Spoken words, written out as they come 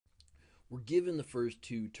we're given the first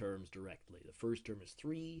two terms directly. The first term is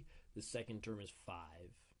 3, the second term is 5.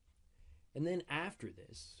 And then after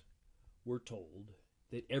this, we're told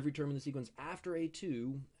that every term in the sequence after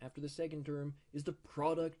A2, after the second term, is the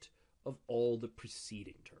product of all the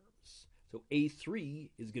preceding terms. So A3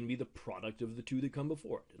 is going to be the product of the two that come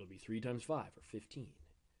before it. It'll be 3 times 5, or 15.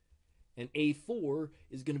 And A4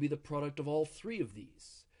 is going to be the product of all three of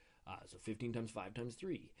these. So 15 times 5 times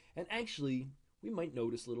 3. And actually, we might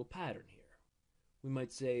notice a little pattern here. We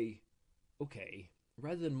might say, okay,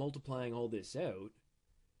 rather than multiplying all this out,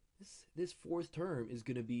 this fourth term is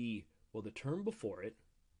going to be, well, the term before it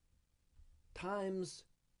times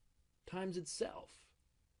itself,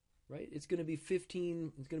 right? It's going to be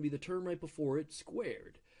 15, it's going to be the term right before it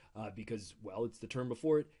squared, because, well, it's the term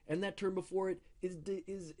before it, and that term before it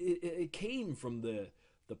it came from the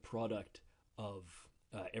product of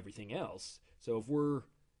everything else. So if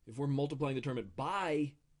we're multiplying the term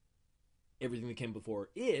by everything that came before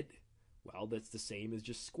it, well, that's the same as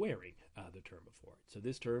just squaring the term before it. So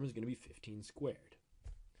this term is going to be 15 squared.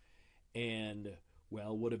 And,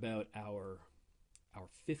 well, what about our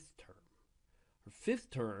fifth term? Our fifth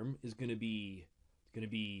term is going to be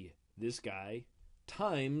this guy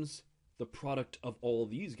times the product of all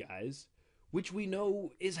these guys, which we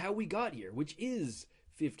know is how we got here, which is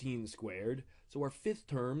 15 squared. So our fifth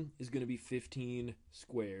term is going to be 15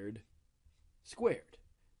 squared squared.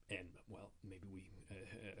 And, well, maybe we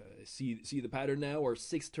see the pattern now. Our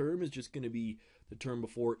sixth term is just going to be the term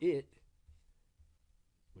before it,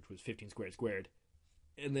 which was 15 squared squared.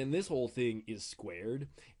 And then this whole thing is squared.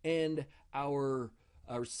 And our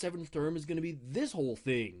seventh term is going to be this whole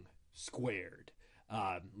thing squared.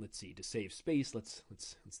 Let's see, to save space, let's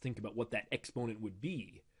think about what that exponent would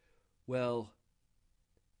be. Well,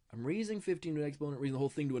 I'm raising 15 to an exponent, raising the whole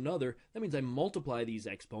thing to another. That means I multiply these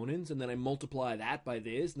exponents, and then I multiply that by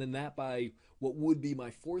this, and then that by what would be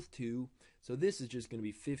my fourth 2. So this is just going to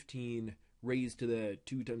be 15 raised to the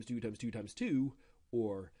 2 times 2 times 2 times 2,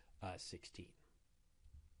 or 16.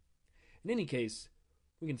 In any case,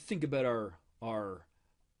 we can think about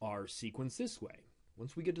our sequence this way.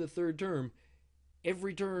 Once we get to the third term,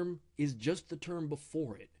 every term is just the term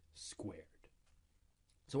before it squared.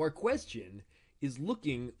 So our question is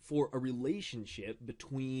looking for a relationship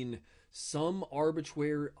between some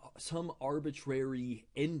arbitrary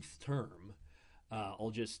nth term. I'll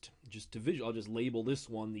just label this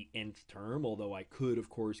one the nth term, although I could, of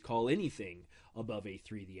course, call anything above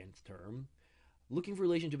A3 the nth term. Looking for a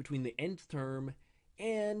relationship between the nth term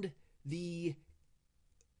and the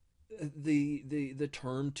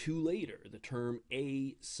term 2 later, the term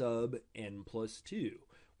A sub n plus 2.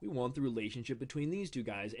 We want the relationship between these two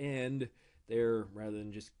guys, and they're, rather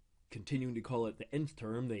than just continuing to call it the nth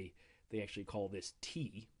term, they actually call this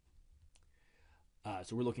t.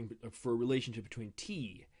 So we're looking for a relationship between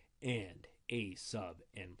t and A sub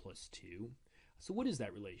n plus 2. So what is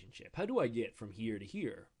that relationship? How do I get from here to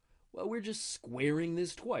here? Well, we're just squaring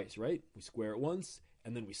this twice, right? We square it once,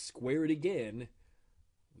 and then we square it again.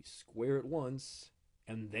 We square it once,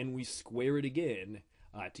 and then we square it again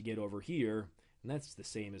to get over here. And that's the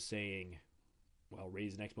same as saying, well,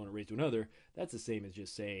 raise an exponent raised to another. That's the same as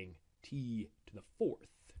just saying t to the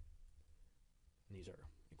fourth. And these are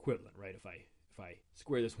equivalent, right? If I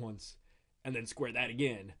square this once and then square that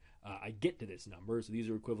again, I get to this number. So these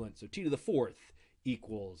are equivalent. So t to the fourth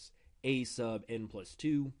equals A sub n plus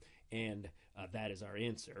 2. And that is our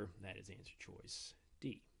answer. That is answer choice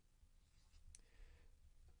D.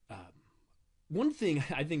 One thing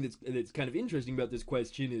I think that's kind of interesting about this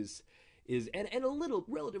question is and a little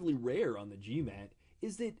relatively rare on the GMAT,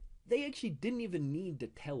 is that they actually didn't even need to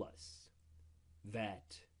tell us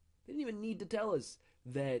that. They didn't even need to tell us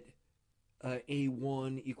that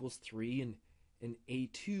A1 equals 3 and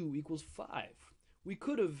A2 equals 5. We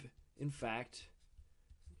could have, in fact,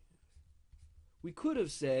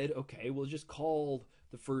 said, okay, we'll just call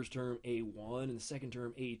the first term A1 and the second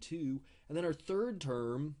term A2, and then our third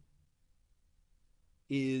term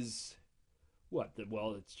is what?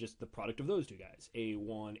 Well, it's just the product of those two guys,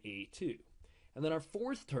 A1, A2. And then our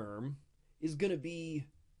fourth term is going to be,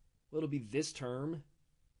 well, it'll be this term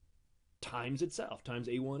times itself, times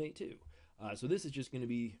A1, A2. So this is just going to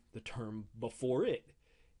be the term before it,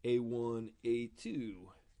 A1, A2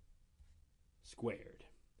 squared.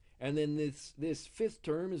 And then this fifth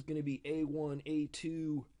term is going to be A1,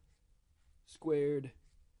 A2 squared.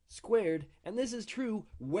 And this is true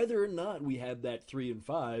whether or not we have that 3 and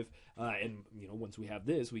 5. And once we have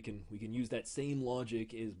this, we can use that same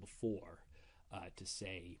logic as before to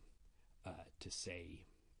say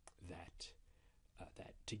that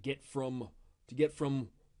to get from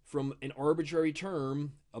from an arbitrary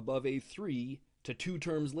term above A3 to 2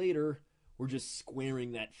 terms later, we're just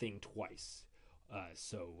squaring that thing twice.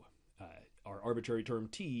 So our arbitrary term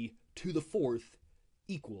t to the 4th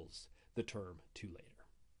equals the term 2 later.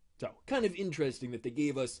 So kind of interesting that they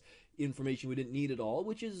gave us information we didn't need at all,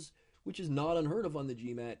 which is not unheard of on the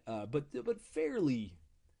GMAT, but fairly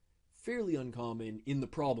uncommon in the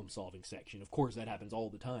problem solving section. Of course, that happens all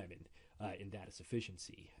the time in data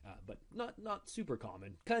sufficiency, but not super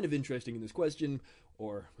common. Kind of interesting in this question,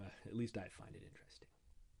 or at least I find it interesting.